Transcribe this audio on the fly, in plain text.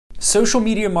social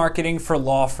media marketing for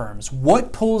law firms.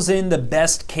 What pulls in the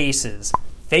best cases,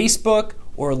 Facebook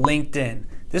or LinkedIn?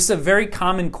 This is a very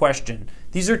common question.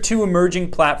 These are two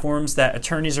emerging platforms that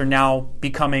attorneys are now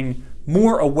becoming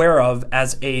more aware of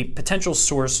as a potential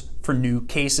source for new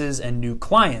cases and new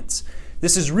clients.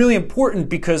 This is really important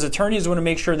because attorneys want to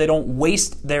make sure they don't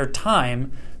waste their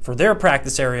time for their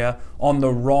practice area on the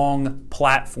wrong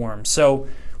platform. So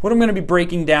what I'm going to be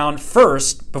breaking down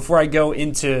first, before I go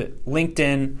into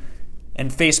LinkedIn and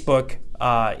Facebook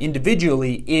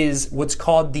individually, is what's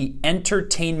called the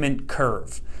entertainment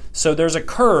curve. So there's a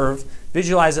curve,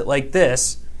 visualize it like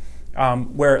this,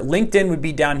 where LinkedIn would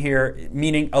be down here,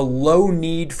 meaning a low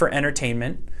need for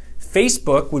entertainment.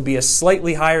 Facebook would be a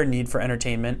slightly higher need for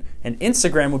entertainment, and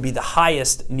Instagram would be the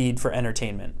highest need for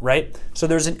entertainment, right? So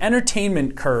there's an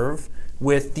entertainment curve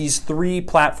with these three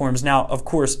platforms. Now, of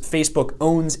course, Facebook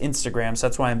owns Instagram, so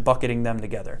that's why I'm bucketing them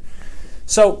together.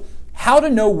 So how to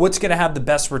know what's going to have the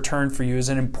best return for you is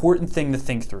an important thing to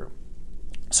think through.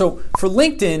 So for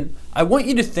LinkedIn, I want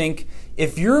you to think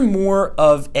if you're more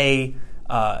of a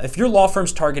if your law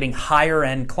firm's targeting higher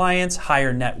end clients,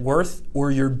 higher net worth, or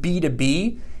you're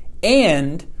B2B,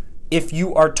 and if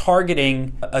you are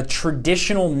targeting a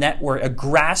traditional network, a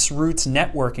grassroots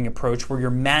networking approach where you're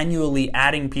manually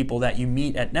adding people that you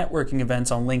meet at networking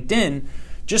events on LinkedIn,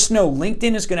 just know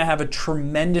LinkedIn is going to have a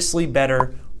tremendously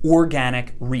better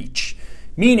organic reach.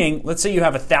 Meaning, let's say you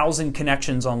have 1,000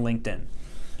 connections on LinkedIn.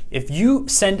 If you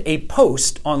send a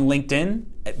post on LinkedIn,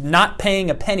 not paying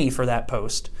a penny for that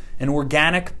post, an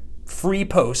organic free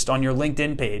post on your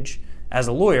LinkedIn page as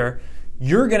a lawyer,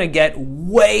 you're going to get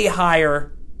way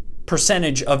higher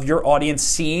percentage of your audience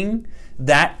seeing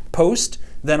that post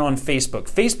than on Facebook.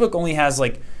 Facebook only has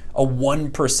like a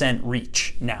 1%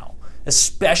 reach now,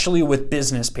 especially with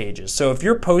business pages. So if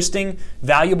you're posting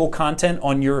valuable content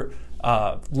on your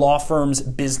law firm's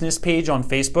business page on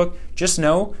Facebook, just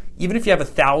know, even if you have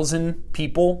 1,000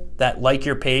 people that like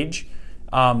your page,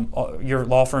 your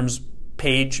law firm's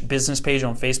page, business page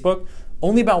on Facebook,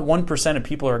 only about 1% of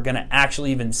people are going to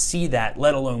actually even see that,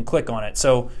 let alone click on it.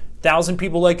 So 1,000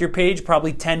 people like your page,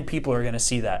 probably 10 people are going to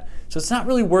see that. So it's not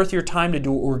really worth your time to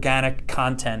do organic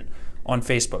content on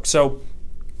Facebook. So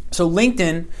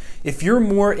LinkedIn, if you're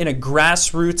more in a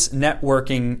grassroots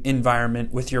networking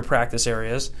environment with your practice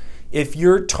areas, if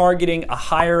you're targeting a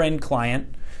higher end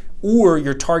client or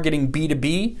you're targeting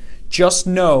B2B, just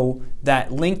know that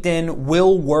LinkedIn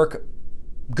will work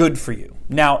good for you.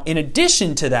 Now, in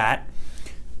addition to that,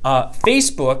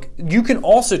 Facebook, you can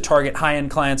also target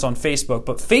high-end clients on Facebook,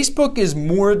 but Facebook is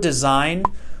more designed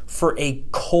for a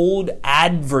cold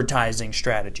advertising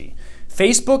strategy.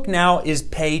 Facebook now is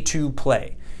pay to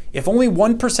play. If only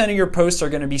 1% of your posts are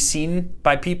going to be seen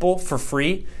by people for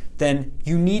free, then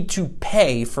you need to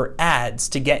pay for ads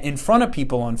to get in front of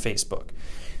people on Facebook.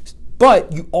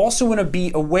 But you also want to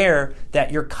be aware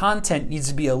that your content needs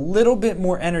to be a little bit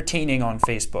more entertaining on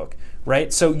Facebook,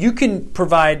 right? So you can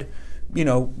provide,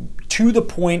 to the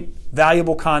point,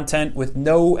 valuable content with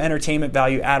no entertainment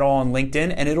value at all on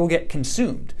LinkedIn, and it'll get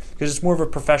consumed because it's more of a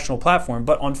professional platform.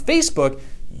 But on Facebook,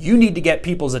 you need to get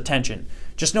people's attention.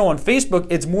 Just know on Facebook,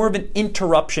 it's more of an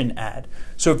interruption ad.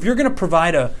 So if you're going to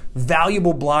provide a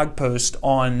valuable blog post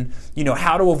on,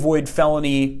 how to avoid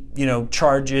felony,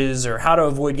 charges, or how to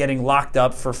avoid getting locked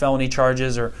up for felony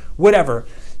charges or whatever,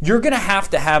 you're going to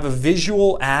have a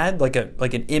visual ad, like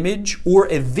an image or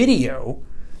a video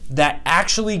that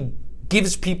actually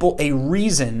gives people a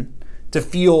reason to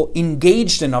feel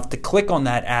engaged enough to click on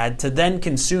that ad to then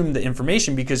consume the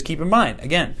information. Because keep in mind,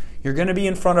 again, you're going to be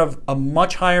in front of a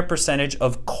much higher percentage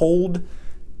of cold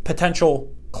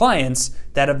potential clients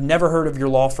that have never heard of your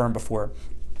law firm before.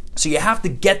 So you have to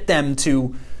get them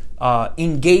to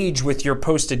engage with your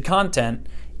posted content,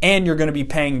 and you're going to be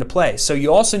paying to play. So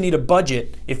you also need a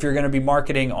budget if you're going to be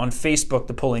marketing on Facebook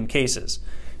to pull in cases.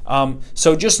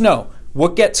 So just know,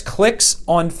 what gets clicks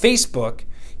on Facebook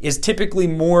is typically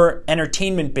more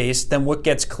entertainment based than what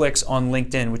gets clicks on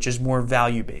LinkedIn, which is more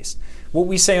value based. What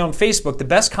we say on Facebook, the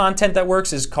best content that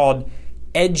works is called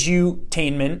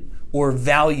edutainment or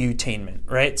valuetainment,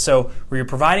 right? So where you're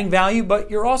providing value, but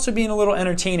you're also being a little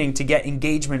entertaining to get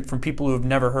engagement from people who have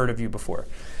never heard of you before.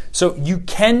 So you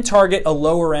can target a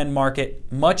lower end market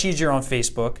much easier on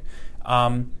Facebook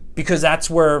because that's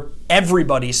where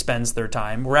everybody spends their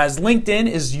time, whereas LinkedIn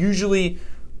is usually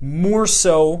more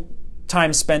so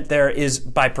time spent there is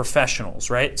by professionals,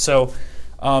 right? So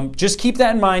just keep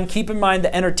that in mind. Keep in mind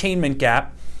the entertainment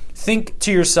gap. Think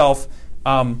to yourself,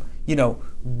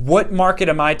 what market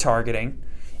am I targeting?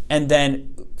 And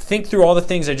then think through all the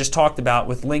things I just talked about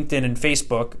with LinkedIn and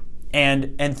Facebook,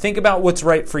 and think about what's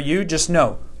right for you. Just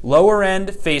know lower end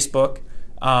Facebook,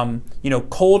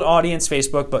 cold audience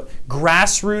Facebook, but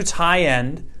grassroots high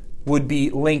end would be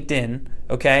LinkedIn,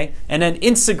 okay? And then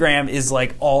Instagram is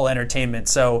like all entertainment.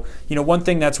 So, one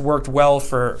thing that's worked well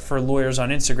for lawyers on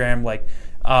Instagram, like,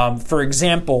 for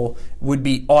example, would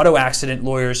be auto accident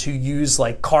lawyers who use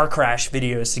like car crash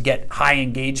videos to get high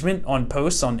engagement on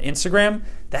posts on Instagram.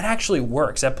 That actually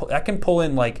works. That can pull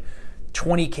in like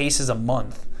 20 cases a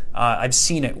month. I've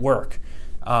seen it work.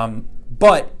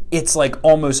 But it's like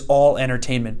almost all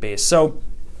entertainment based. So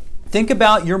think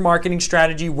about your marketing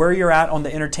strategy, where you're at on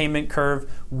the entertainment curve,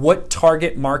 what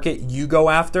target market you go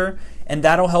after, and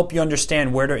that'll help you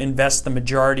understand where to invest the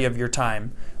majority of your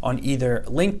time on either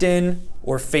LinkedIn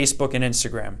or Facebook and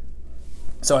Instagram.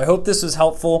 So I hope this was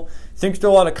helpful. Think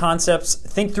through all the concepts,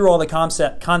 think through all the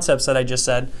concepts that I just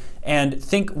said, and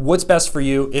think what's best for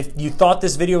you. If you thought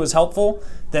this video was helpful,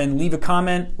 then leave a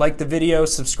comment, like the video,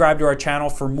 subscribe to our channel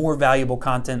for more valuable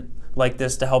content like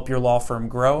this to help your law firm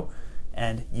grow,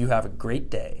 and you have a great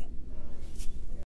day.